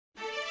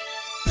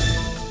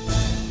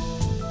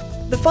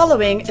The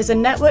following is a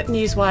Network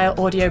Newswire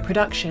audio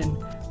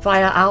production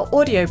via our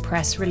audio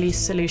press release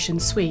solution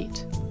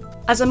suite.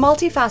 As a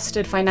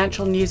multifaceted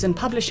financial news and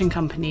publishing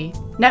company,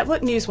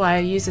 Network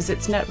Newswire uses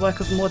its network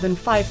of more than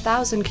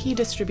 5,000 key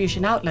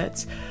distribution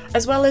outlets,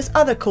 as well as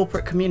other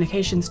corporate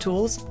communications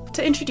tools,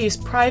 to introduce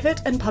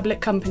private and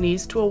public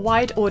companies to a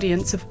wide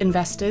audience of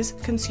investors,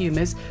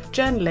 consumers,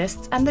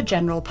 journalists, and the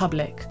general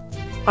public.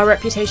 Our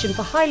reputation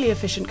for highly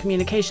efficient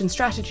communication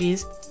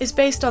strategies is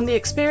based on the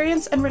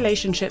experience and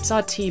relationships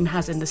our team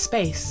has in the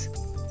space.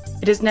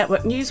 It is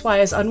Network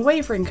Newswire's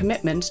unwavering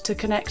commitment to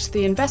connect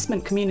the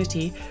investment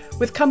community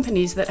with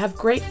companies that have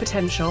great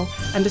potential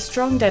and a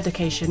strong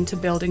dedication to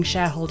building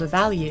shareholder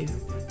value.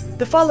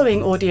 The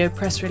following audio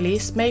press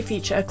release may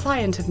feature a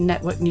client of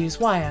Network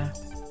Newswire.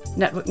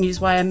 Network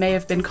Newswire may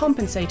have been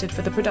compensated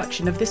for the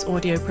production of this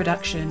audio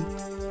production.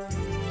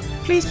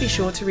 Please be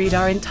sure to read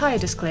our entire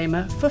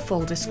disclaimer for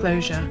full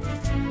disclosure.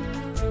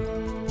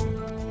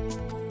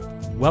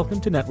 Welcome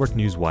to Network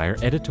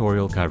Newswire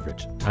editorial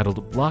coverage,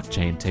 titled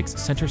Blockchain Takes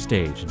Center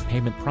Stage in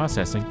Payment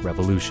Processing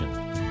Revolution.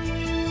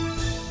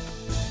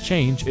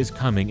 Change is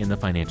coming in the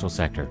financial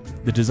sector.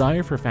 The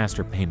desire for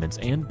faster payments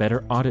and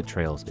better audit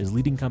trails is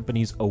leading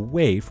companies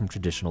away from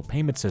traditional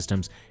payment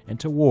systems and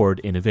toward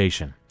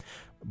innovation.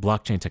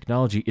 Blockchain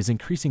technology is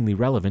increasingly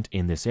relevant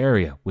in this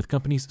area, with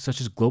companies such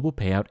as Global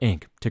Payout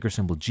Inc., ticker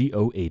symbol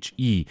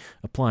GOHE,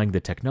 applying the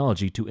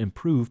technology to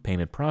improve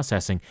payment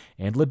processing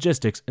and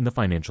logistics in the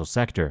financial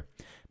sector.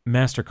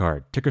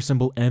 Mastercard, ticker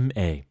symbol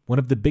MA, one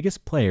of the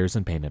biggest players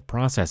in payment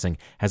processing,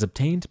 has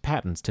obtained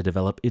patents to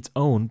develop its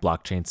own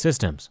blockchain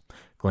systems.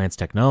 Glance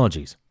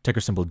Technologies, ticker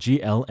symbol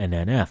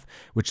GLNNF,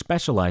 which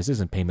specializes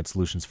in payment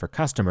solutions for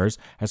customers,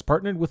 has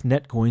partnered with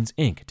Netcoins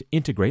Inc. to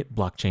integrate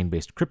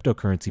blockchain-based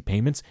cryptocurrency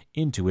payments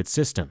into its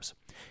systems.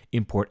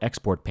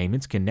 Import-export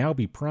payments can now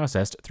be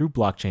processed through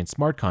blockchain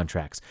smart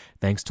contracts,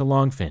 thanks to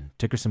LongFin,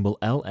 ticker symbol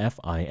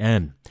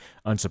LFIN.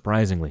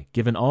 Unsurprisingly,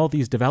 given all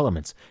these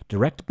developments,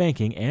 direct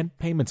banking and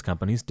payments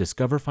companies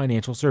Discover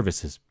Financial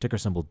Services, ticker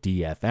symbol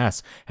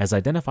DFS, has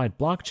identified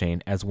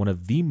blockchain as one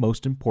of the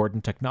most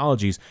important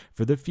technologies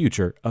for the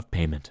future of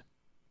payment.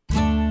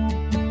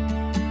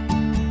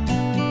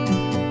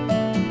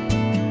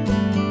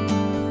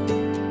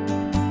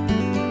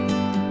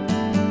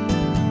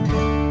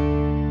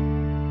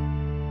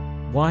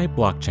 Why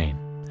blockchain?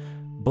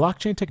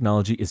 Blockchain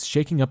technology is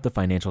shaking up the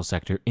financial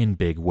sector in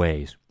big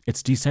ways.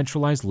 Its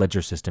decentralized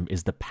ledger system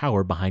is the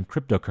power behind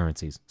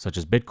cryptocurrencies, such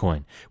as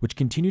Bitcoin, which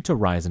continue to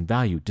rise in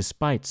value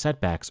despite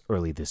setbacks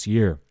early this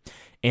year.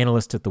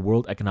 Analysts at the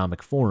World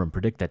Economic Forum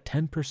predict that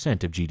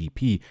 10% of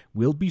GDP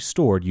will be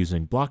stored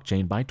using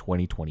blockchain by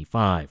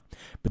 2025.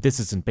 But this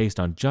isn't based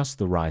on just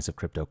the rise of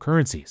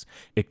cryptocurrencies.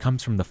 It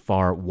comes from the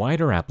far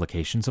wider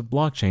applications of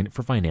blockchain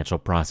for financial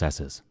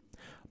processes.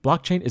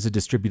 Blockchain is a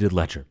distributed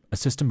ledger, a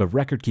system of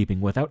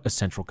record-keeping without a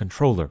central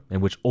controller, in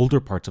which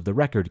older parts of the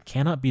record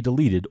cannot be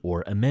deleted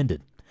or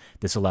amended.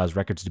 This allows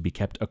records to be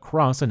kept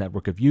across a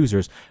network of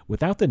users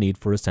without the need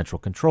for a central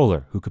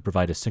controller, who could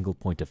provide a single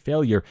point of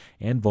failure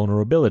and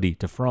vulnerability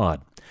to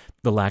fraud.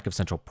 The lack of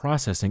central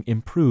processing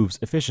improves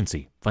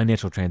efficiency.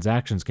 Financial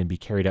transactions can be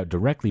carried out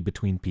directly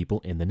between people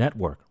in the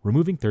network,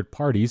 removing third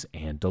parties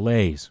and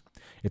delays.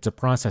 It's a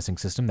processing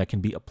system that can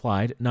be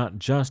applied not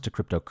just to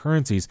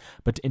cryptocurrencies,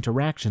 but to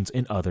interactions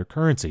in other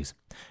currencies.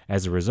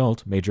 As a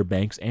result, major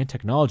banks and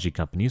technology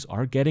companies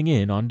are getting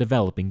in on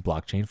developing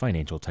blockchain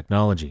financial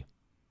technology.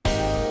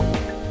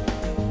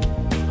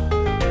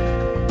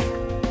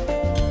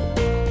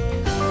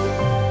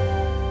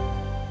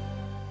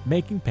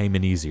 Making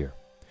payment easier.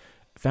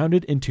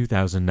 Founded in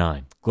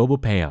 2009, Global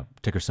Payout,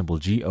 ticker symbol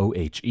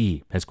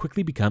GOHE, has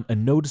quickly become a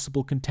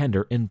noticeable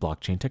contender in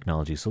blockchain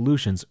technology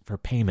solutions for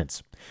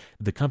payments.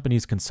 The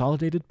company's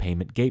Consolidated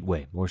Payment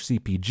Gateway, or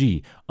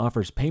CPG,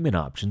 offers payment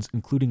options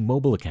including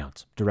mobile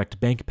accounts, direct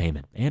bank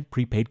payment, and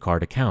prepaid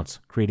card accounts,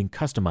 creating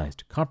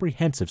customized,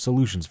 comprehensive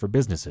solutions for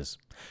businesses.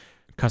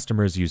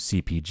 Customers use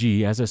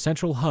CPG as a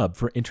central hub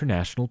for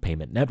international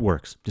payment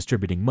networks,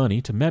 distributing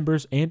money to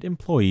members and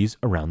employees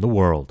around the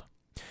world.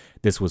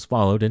 This was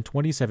followed in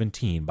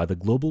 2017 by the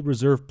Global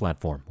Reserve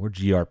Platform, or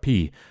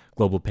GRP,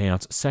 Global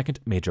Payout's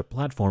second major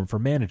platform for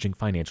managing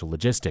financial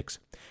logistics.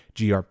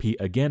 GRP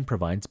again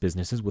provides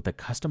businesses with a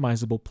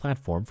customizable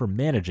platform for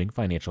managing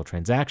financial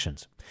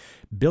transactions.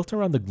 Built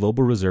around the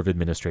Global Reserve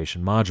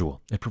Administration module,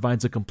 it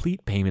provides a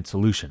complete payment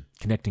solution,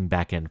 connecting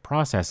back-end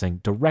processing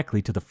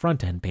directly to the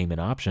front-end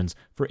payment options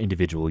for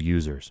individual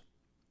users.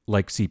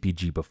 Like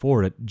CPG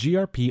before it,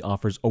 GRP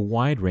offers a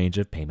wide range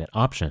of payment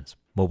options.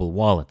 Mobile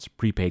wallets,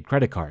 prepaid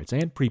credit cards,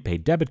 and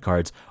prepaid debit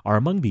cards are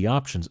among the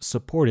options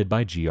supported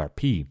by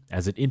GRP,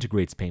 as it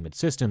integrates payment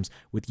systems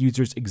with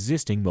users'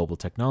 existing mobile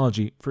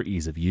technology for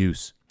ease of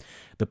use.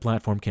 The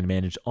platform can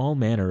manage all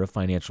manner of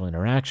financial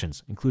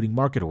interactions, including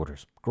market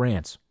orders,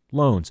 grants,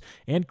 loans,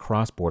 and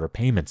cross-border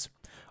payments.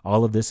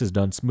 All of this is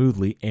done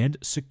smoothly and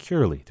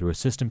securely through a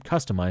system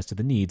customized to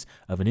the needs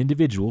of an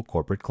individual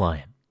corporate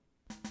client.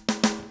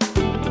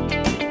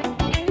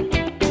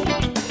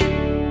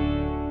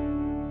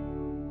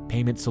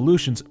 Payment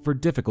solutions for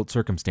difficult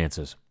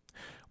circumstances.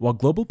 While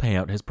Global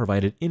Payout has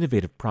provided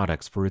innovative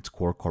products for its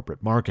core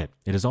corporate market,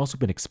 it has also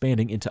been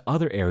expanding into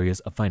other areas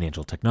of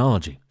financial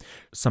technology.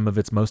 Some of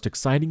its most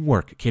exciting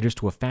work caters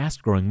to a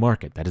fast-growing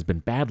market that has been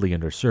badly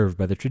underserved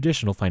by the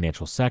traditional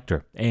financial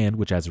sector, and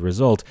which as a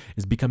result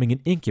is becoming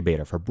an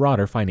incubator for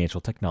broader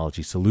financial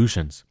technology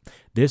solutions.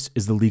 This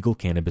is the legal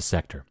cannabis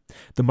sector.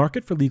 The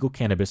market for legal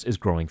cannabis is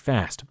growing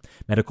fast.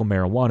 Medical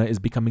marijuana is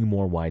becoming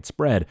more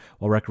widespread,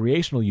 while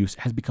recreational use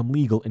has become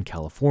legal in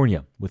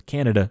California, with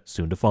Canada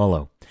soon to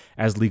follow.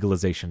 As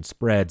legalization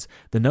spreads,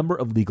 the number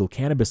of legal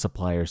cannabis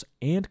suppliers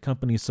and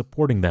companies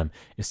supporting them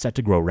is set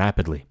to grow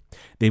rapidly.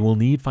 They will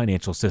need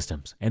financial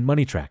systems, and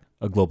MoneyTrack,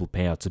 a Global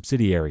Payout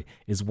subsidiary,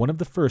 is one of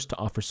the first to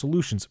offer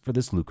solutions for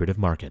this lucrative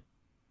market.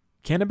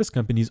 Cannabis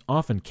companies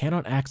often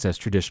cannot access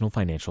traditional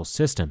financial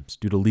systems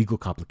due to legal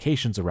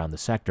complications around the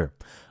sector.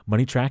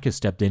 MoneyTrack has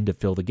stepped in to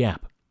fill the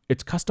gap.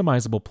 Its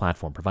customizable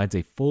platform provides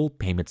a full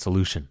payment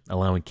solution,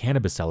 allowing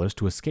cannabis sellers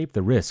to escape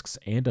the risks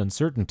and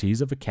uncertainties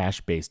of a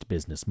cash-based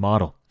business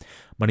model.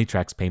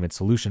 MoneyTrack's payment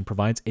solution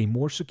provides a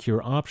more secure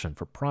option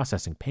for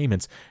processing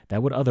payments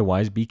that would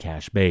otherwise be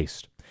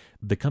cash-based.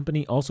 The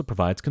company also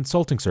provides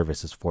consulting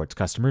services for its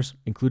customers,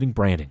 including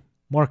branding,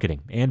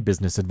 marketing, and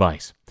business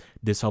advice.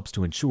 This helps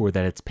to ensure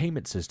that its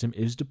payment system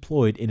is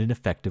deployed in an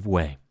effective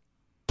way.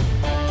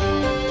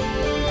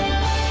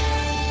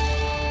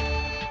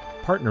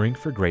 Partnering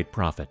for great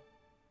profit.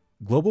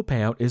 Global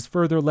Payout is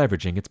further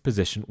leveraging its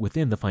position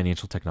within the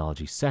financial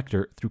technology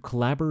sector through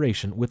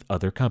collaboration with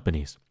other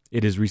companies.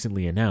 It has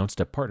recently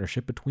announced a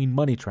partnership between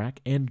MoneyTrack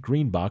and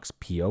Greenbox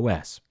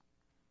POS.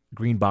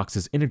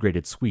 Greenbox's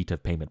integrated suite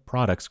of payment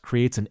products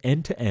creates an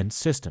end-to-end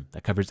system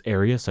that covers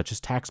areas such as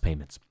tax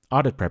payments,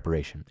 audit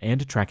preparation,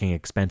 and tracking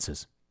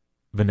expenses.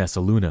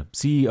 Vanessa Luna,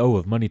 CEO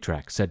of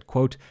MoneyTrack, said,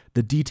 quote,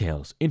 "The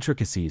details,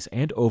 intricacies,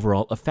 and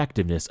overall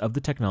effectiveness of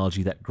the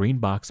technology that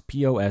Greenbox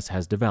POS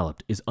has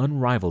developed is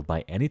unrivaled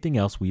by anything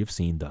else we have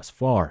seen thus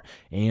far,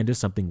 and is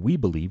something we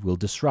believe will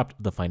disrupt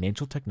the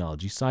financial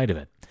technology side of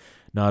it.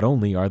 Not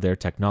only are their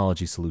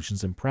technology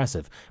solutions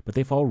impressive, but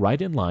they fall right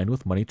in line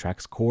with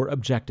MoneyTrack's core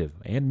objective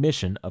and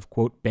mission of,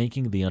 quote,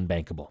 banking the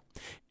unbankable.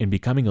 In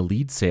becoming a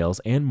lead sales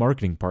and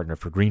marketing partner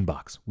for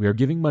Greenbox, we are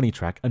giving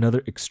MoneyTrack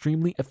another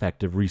extremely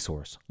effective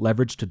resource,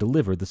 leveraged to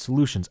deliver the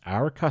solutions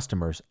our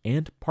customers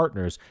and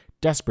partners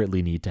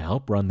desperately need to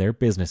help run their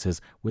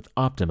businesses with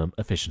optimum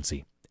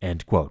efficiency,"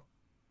 end quote.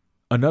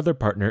 Another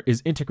partner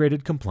is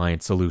Integrated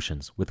Compliance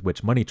Solutions, with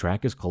which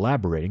MoneyTrack is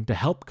collaborating to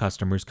help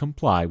customers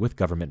comply with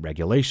government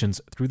regulations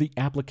through the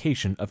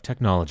application of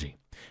technology.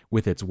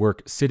 With its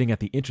work sitting at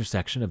the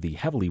intersection of the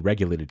heavily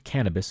regulated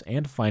cannabis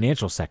and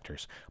financial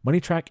sectors,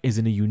 MoneyTrack is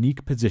in a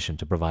unique position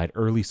to provide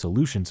early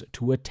solutions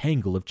to a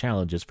tangle of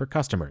challenges for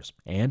customers,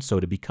 and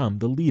so to become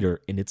the leader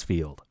in its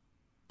field.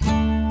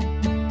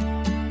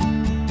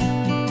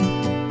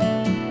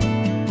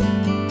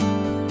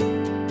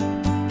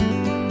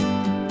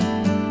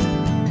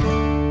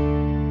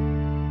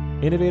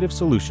 Innovative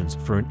solutions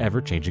for an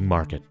ever-changing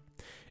market.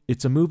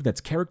 It's a move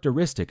that's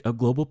characteristic of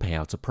Global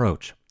Payout's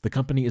approach. The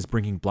company is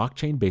bringing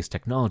blockchain-based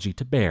technology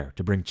to bear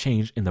to bring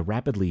change in the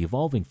rapidly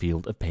evolving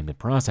field of payment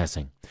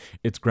processing.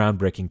 Its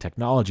groundbreaking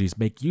technologies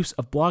make use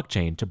of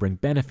blockchain to bring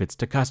benefits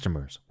to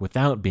customers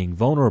without being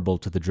vulnerable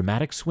to the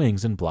dramatic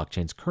swings in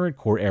blockchain's current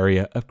core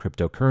area of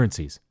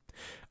cryptocurrencies.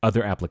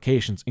 Other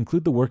applications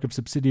include the work of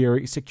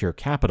subsidiary Secure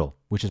Capital,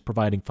 which is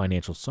providing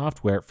financial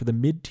software for the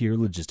mid-tier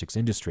logistics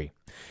industry.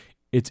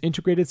 Its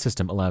integrated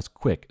system allows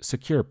quick,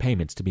 secure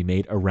payments to be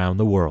made around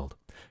the world.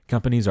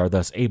 Companies are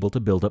thus able to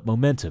build up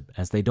momentum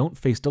as they don't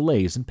face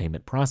delays in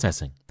payment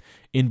processing.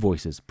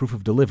 Invoices, proof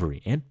of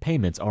delivery, and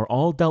payments are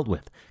all dealt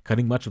with,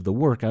 cutting much of the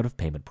work out of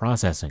payment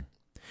processing.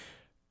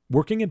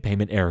 Working in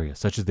payment areas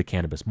such as the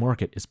cannabis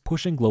market is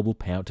pushing Global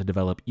Payout to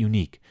develop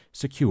unique,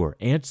 secure,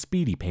 and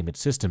speedy payment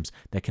systems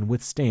that can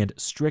withstand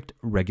strict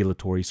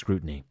regulatory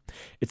scrutiny.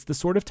 It's the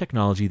sort of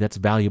technology that's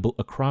valuable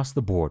across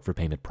the board for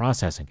payment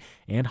processing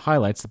and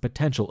highlights the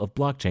potential of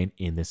blockchain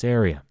in this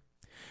area.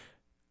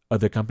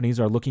 Other companies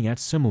are looking at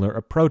similar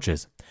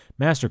approaches.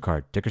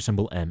 Mastercard, ticker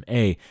symbol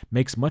MA,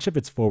 makes much of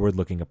its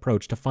forward-looking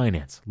approach to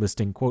finance,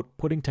 listing, quote,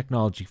 putting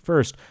technology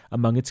first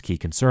among its key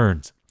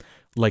concerns.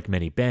 Like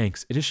many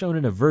banks, it has shown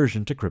an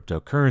aversion to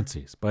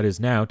cryptocurrencies, but is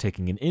now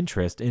taking an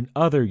interest in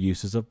other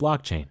uses of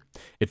blockchain.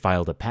 It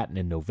filed a patent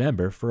in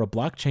November for a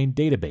blockchain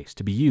database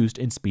to be used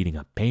in speeding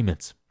up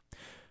payments.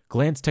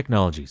 Glance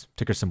Technologies,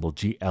 ticker symbol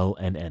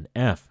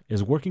GLNNF,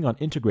 is working on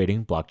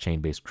integrating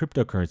blockchain-based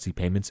cryptocurrency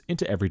payments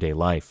into everyday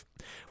life.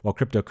 While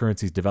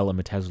cryptocurrency's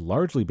development has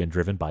largely been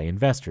driven by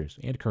investors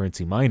and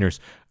currency miners,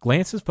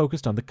 Glance is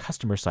focused on the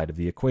customer side of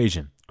the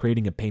equation,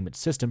 creating a payment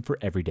system for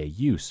everyday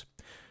use.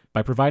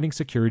 By providing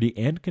security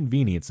and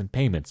convenience in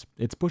payments,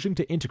 it's pushing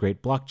to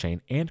integrate blockchain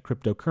and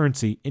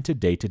cryptocurrency into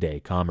day-to-day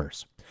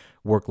commerce.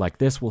 Work like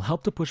this will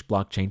help to push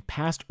blockchain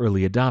past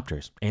early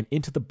adopters and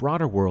into the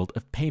broader world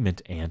of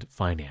payment and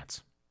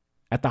finance.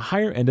 At the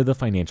higher end of the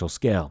financial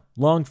scale,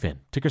 LongFin,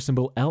 ticker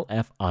symbol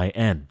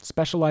LFIN,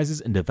 specializes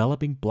in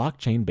developing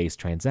blockchain-based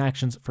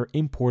transactions for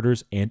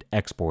importers and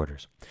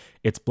exporters.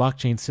 Its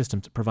blockchain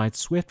systems provide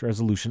swift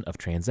resolution of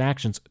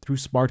transactions through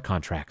smart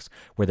contracts,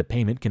 where the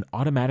payment can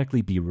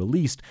automatically be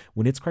released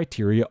when its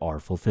criteria are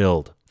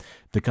fulfilled.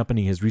 The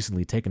company has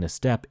recently taken a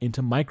step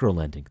into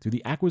microlending through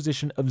the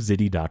acquisition of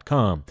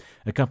Ziddy.com,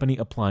 a company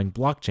applying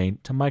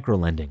blockchain to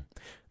microlending.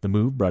 The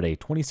move brought a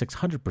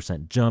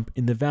 2,600% jump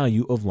in the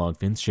value of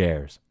LongFin's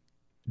shares.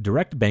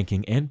 Direct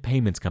banking and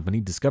payments company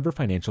Discover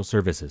Financial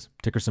Services,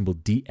 ticker symbol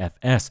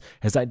DFS,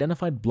 has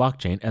identified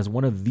blockchain as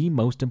one of the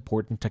most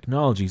important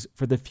technologies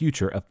for the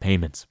future of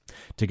payments.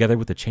 Together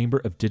with the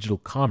Chamber of Digital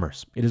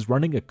Commerce, it is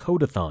running a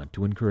codeathon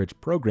to encourage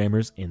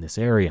programmers in this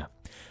area.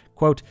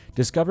 Quote,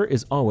 Discover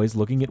is always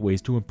looking at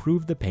ways to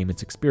improve the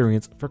payments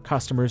experience for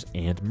customers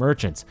and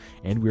merchants,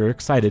 and we're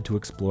excited to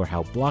explore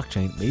how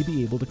blockchain may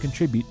be able to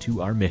contribute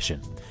to our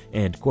mission,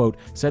 end quote,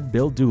 said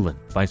Bill Doolin,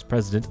 Vice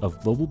President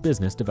of Global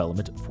Business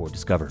Development for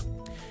Discover.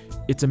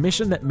 It's a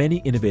mission that many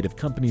innovative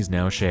companies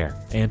now share,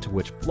 and to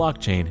which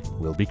blockchain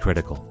will be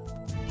critical.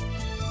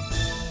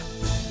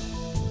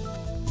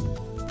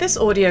 This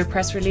audio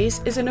press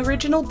release is an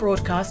original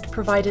broadcast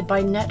provided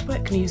by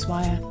Network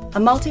Newswire, a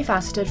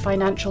multifaceted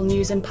financial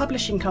news and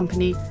publishing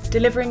company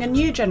delivering a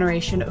new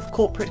generation of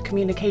corporate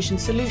communication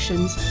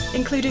solutions,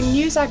 including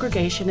news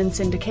aggregation and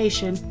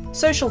syndication,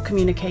 social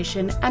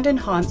communication, and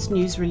enhanced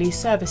news release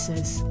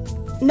services.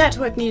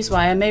 Network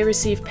Newswire may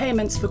receive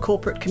payments for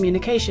corporate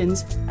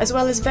communications, as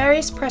well as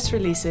various press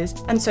releases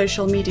and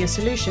social media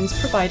solutions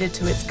provided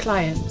to its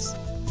clients.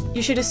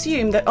 You should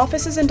assume that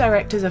officers and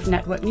directors of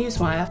Network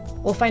Newswire,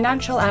 or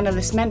financial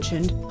analysts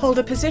mentioned, hold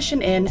a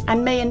position in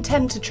and may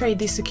intend to trade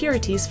these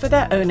securities for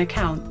their own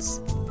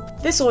accounts.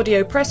 This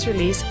audio press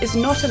release is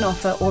not an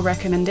offer or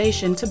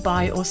recommendation to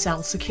buy or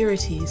sell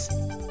securities.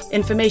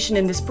 Information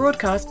in this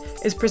broadcast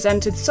is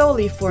presented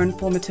solely for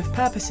informative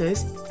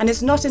purposes and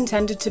is not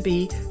intended to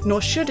be,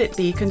 nor should it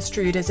be,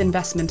 construed as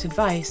investment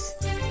advice.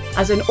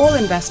 As in all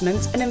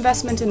investments, an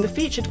investment in the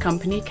featured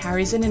company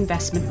carries an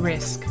investment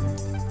risk.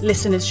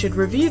 Listeners should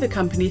review the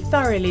company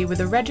thoroughly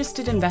with a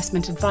registered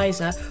investment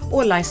advisor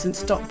or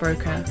licensed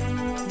stockbroker.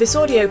 This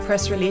audio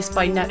press release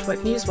by Network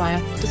Newswire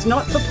does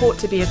not purport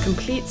to be a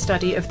complete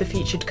study of the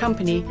featured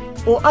company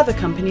or other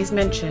companies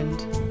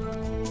mentioned.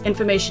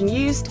 Information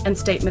used and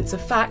statements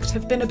of fact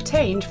have been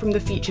obtained from the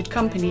featured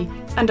company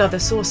and other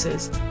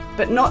sources,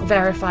 but not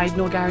verified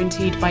nor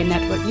guaranteed by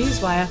Network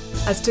Newswire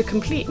as to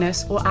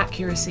completeness or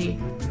accuracy.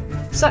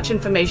 Such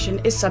information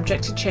is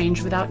subject to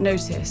change without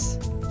notice.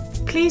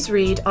 Please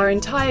read our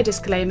entire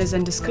disclaimers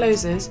and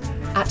disclosures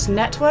at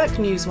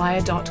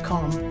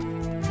networknewswire.com.